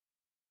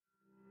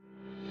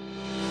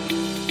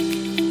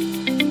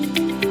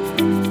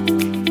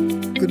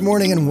Good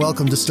morning and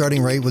welcome to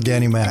Starting Right with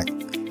Danny Mac.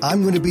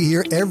 I'm going to be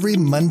here every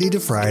Monday to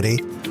Friday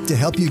to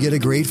help you get a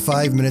great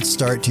 5-minute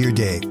start to your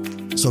day.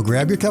 So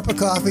grab your cup of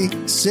coffee,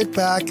 sit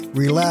back,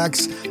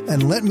 relax,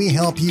 and let me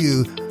help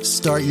you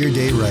start your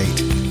day right.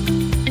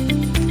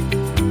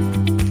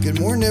 Good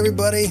morning,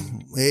 everybody.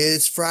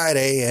 It's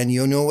Friday, and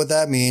you know what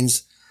that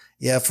means.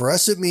 Yeah, for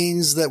us, it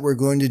means that we're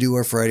going to do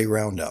our Friday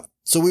Roundup.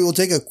 So we will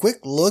take a quick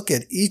look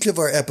at each of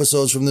our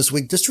episodes from this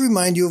week just to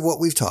remind you of what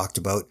we've talked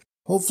about.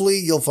 Hopefully,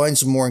 you'll find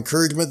some more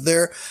encouragement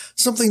there,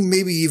 something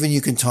maybe even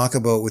you can talk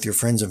about with your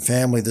friends and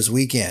family this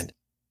weekend.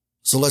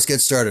 So let's get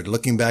started,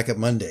 looking back at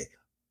Monday.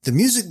 The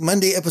Music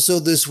Monday episode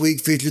this week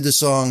featured the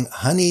song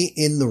Honey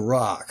in the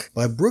Rock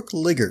by Brooke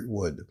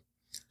Ligertwood.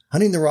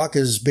 Honey in the Rock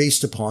is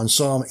based upon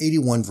Psalm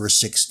 81 verse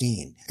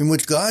 16, in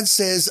which God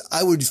says,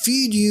 I would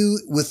feed you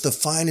with the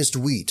finest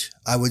wheat.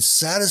 I would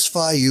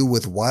satisfy you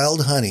with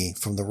wild honey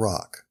from the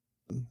rock.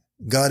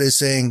 God is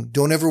saying,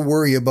 don't ever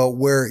worry about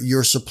where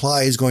your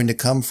supply is going to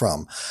come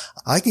from.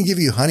 I can give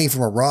you honey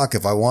from a rock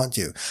if I want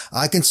to.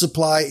 I can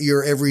supply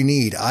your every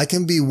need. I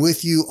can be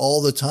with you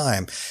all the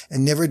time,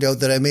 and never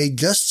doubt that I may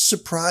just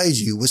surprise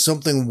you with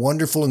something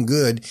wonderful and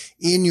good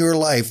in your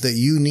life that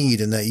you need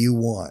and that you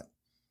want.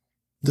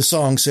 The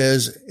song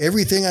says,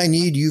 everything I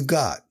need, you've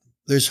got.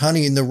 There's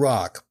honey in the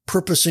rock,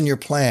 purpose in your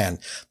plan,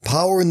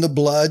 power in the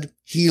blood,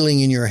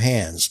 healing in your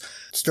hands.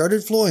 It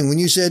started flowing when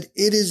you said,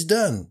 it is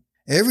done.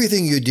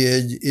 Everything you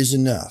did is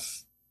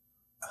enough.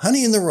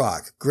 Honey in the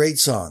Rock, great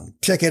song.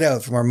 Check it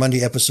out from our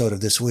Monday episode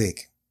of this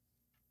week.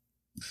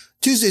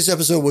 Tuesday's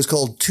episode was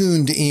called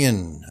Tuned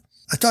In.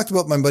 I talked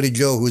about my buddy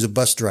Joe, who's a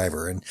bus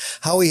driver, and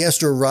how he has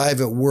to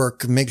arrive at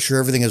work and make sure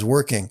everything is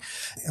working.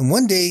 And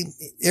one day,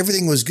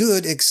 everything was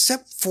good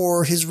except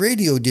for his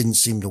radio didn't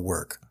seem to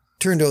work.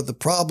 Turned out the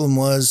problem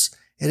was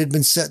it had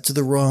been set to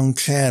the wrong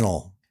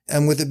channel.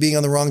 And with it being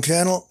on the wrong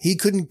channel, he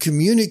couldn't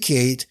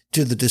communicate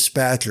to the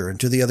dispatcher and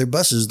to the other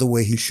buses the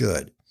way he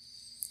should.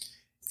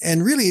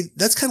 And really,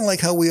 that's kind of like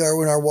how we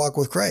are in our walk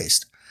with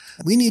Christ.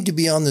 We need to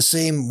be on the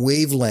same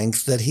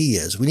wavelength that he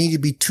is. We need to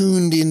be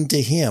tuned into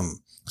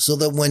him so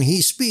that when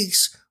he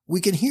speaks,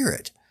 we can hear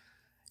it.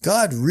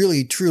 God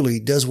really, truly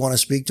does want to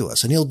speak to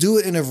us, and he'll do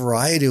it in a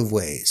variety of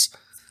ways.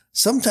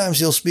 Sometimes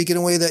he'll speak in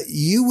a way that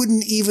you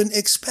wouldn't even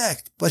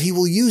expect, but he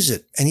will use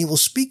it and he will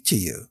speak to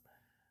you.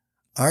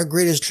 Our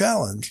greatest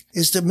challenge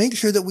is to make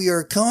sure that we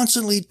are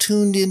constantly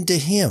tuned into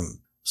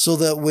him so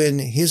that when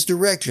his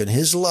direction,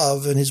 his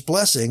love, and his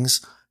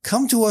blessings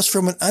come to us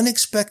from an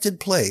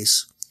unexpected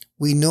place,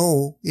 we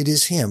know it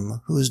is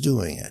him who is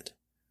doing it.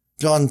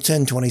 John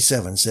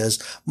 10:27 says,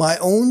 my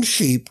own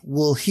sheep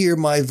will hear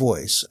my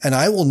voice, and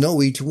I will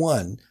know each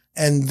one,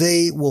 and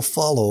they will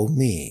follow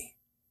me.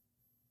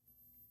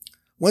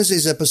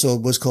 Wednesday's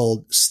episode was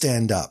called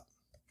Stand Up.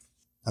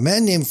 A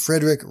man named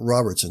Frederick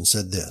Robertson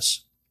said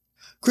this,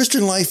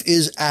 Christian life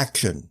is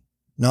action,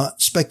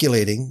 not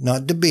speculating,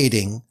 not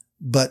debating,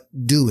 but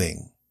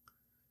doing.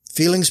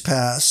 Feelings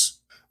pass,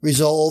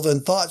 resolve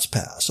and thoughts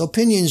pass,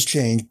 opinions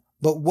change,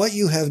 but what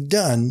you have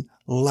done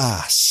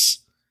lasts.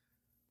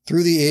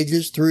 Through the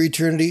ages, through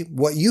eternity,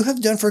 what you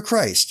have done for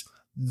Christ,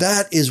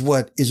 that is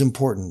what is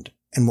important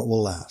and what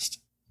will last.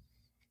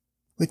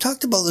 We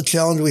talked about the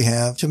challenge we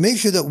have to make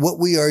sure that what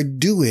we are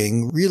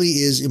doing really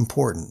is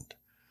important.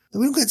 That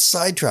we don't get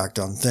sidetracked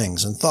on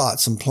things and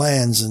thoughts and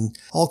plans and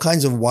all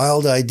kinds of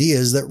wild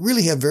ideas that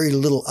really have very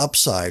little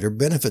upside or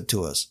benefit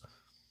to us.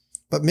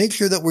 But make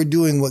sure that we're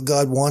doing what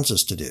God wants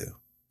us to do.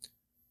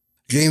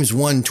 James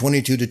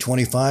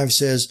 1:22-25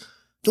 says,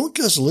 don't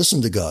just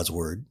listen to God's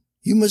word.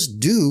 You must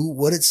do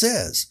what it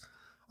says.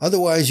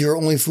 Otherwise, you're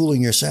only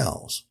fooling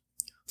yourselves.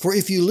 For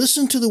if you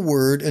listen to the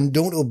word and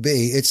don't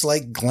obey, it's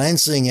like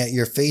glancing at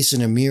your face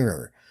in a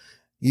mirror.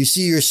 You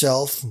see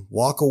yourself,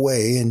 walk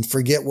away, and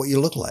forget what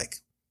you look like.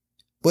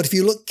 But if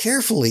you look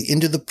carefully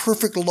into the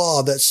perfect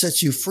law that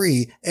sets you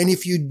free, and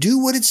if you do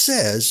what it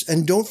says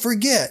and don't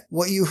forget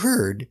what you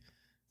heard,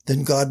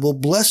 then God will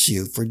bless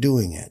you for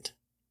doing it.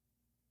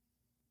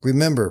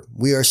 Remember,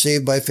 we are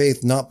saved by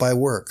faith, not by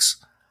works.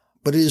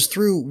 But it is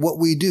through what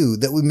we do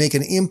that we make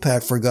an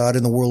impact for God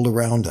in the world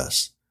around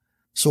us.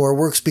 So our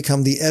works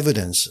become the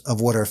evidence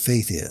of what our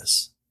faith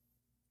is.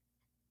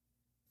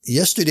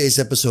 Yesterday's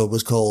episode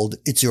was called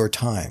It's Your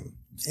Time.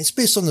 It's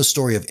based on the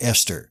story of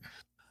Esther.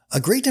 A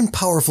great and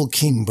powerful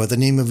king by the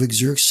name of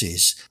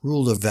Xerxes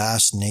ruled a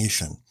vast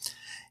nation.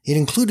 It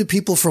included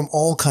people from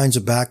all kinds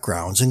of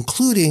backgrounds,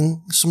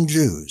 including some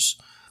Jews,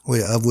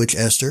 of which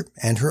Esther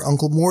and her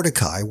uncle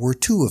Mordecai were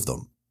two of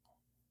them.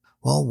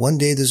 Well, one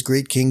day this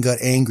great king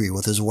got angry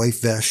with his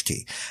wife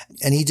Vashti,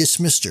 and he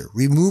dismissed her,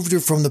 removed her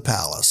from the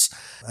palace,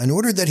 and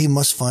ordered that he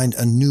must find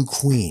a new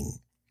queen.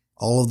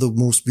 All of the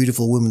most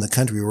beautiful women in the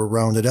country were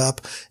rounded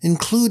up,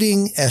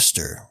 including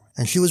Esther,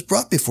 and she was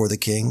brought before the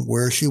king,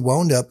 where she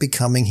wound up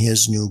becoming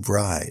his new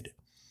bride.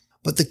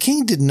 But the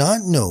king did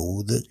not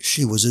know that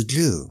she was a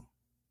Jew.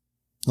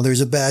 Well,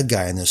 there's a bad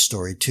guy in this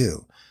story,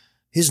 too.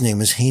 His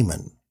name is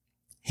Haman.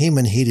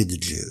 Haman hated the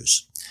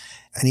Jews,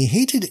 and he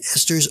hated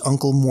Esther's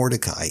uncle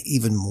Mordecai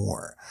even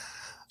more.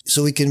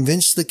 So he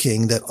convinced the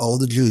king that all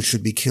the Jews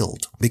should be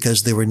killed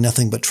because they were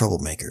nothing but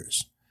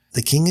troublemakers.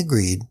 The king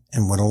agreed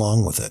and went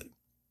along with it.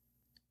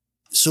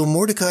 So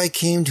Mordecai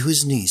came to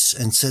his niece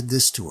and said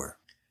this to her,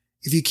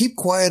 "If you keep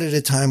quiet at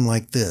a time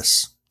like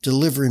this,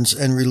 deliverance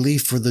and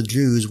relief for the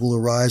Jews will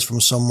arise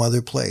from some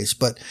other place,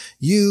 but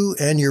you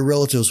and your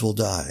relatives will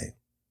die.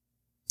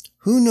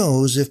 Who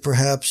knows if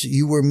perhaps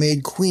you were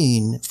made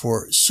queen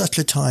for such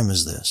a time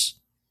as this?"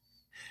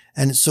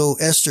 And so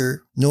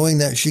Esther, knowing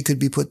that she could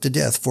be put to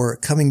death for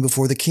coming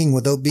before the king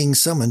without being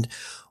summoned,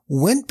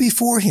 went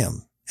before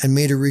him and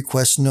made her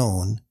request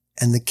known,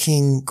 and the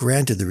king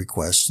granted the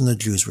request, and the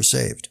Jews were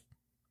saved.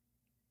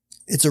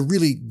 It's a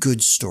really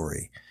good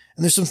story,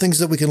 and there's some things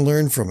that we can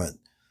learn from it.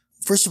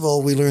 First of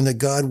all, we learn that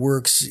God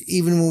works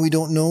even when we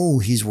don't know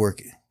he's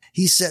working.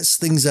 He sets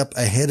things up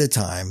ahead of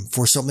time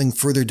for something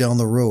further down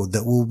the road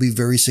that will be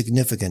very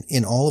significant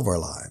in all of our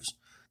lives.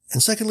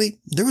 And secondly,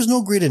 there was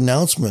no great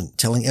announcement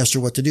telling Esther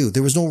what to do.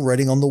 There was no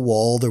writing on the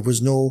wall. There was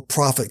no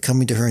prophet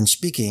coming to her and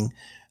speaking.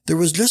 There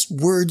was just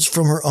words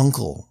from her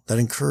uncle that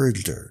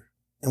encouraged her.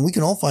 And we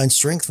can all find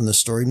strength from this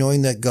story,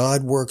 knowing that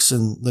God works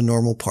in the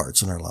normal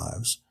parts in our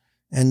lives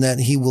and that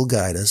he will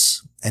guide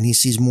us, and he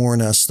sees more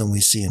in us than we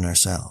see in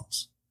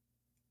ourselves.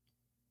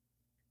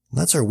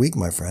 And that's our week,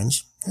 my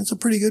friends. It's a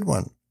pretty good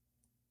one.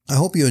 I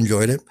hope you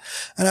enjoyed it,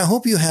 and I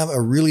hope you have a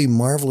really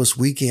marvelous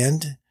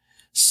weekend.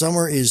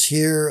 Summer is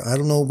here. I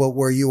don't know about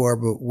where you are,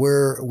 but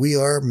where we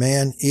are,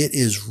 man, it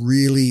is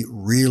really,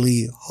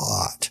 really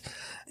hot.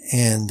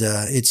 And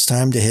it's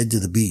time to head to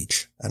the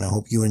beach. And I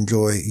hope you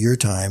enjoy your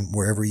time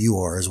wherever you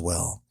are as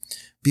well.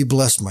 Be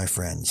blessed, my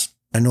friends.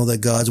 I know that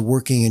God's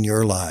working in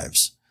your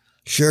lives.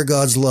 Share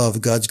God's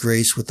love, God's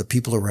grace with the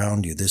people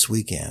around you this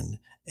weekend,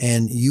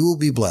 and you will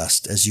be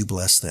blessed as you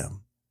bless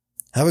them.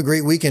 Have a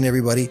great weekend,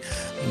 everybody.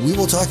 We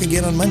will talk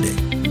again on Monday.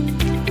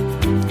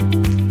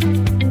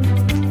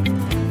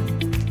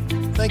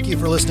 Thank you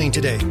for listening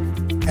today,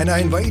 and I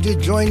invite you to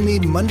join me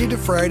Monday to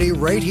Friday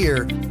right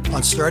here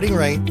on Starting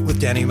Right with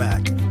Danny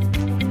Mack.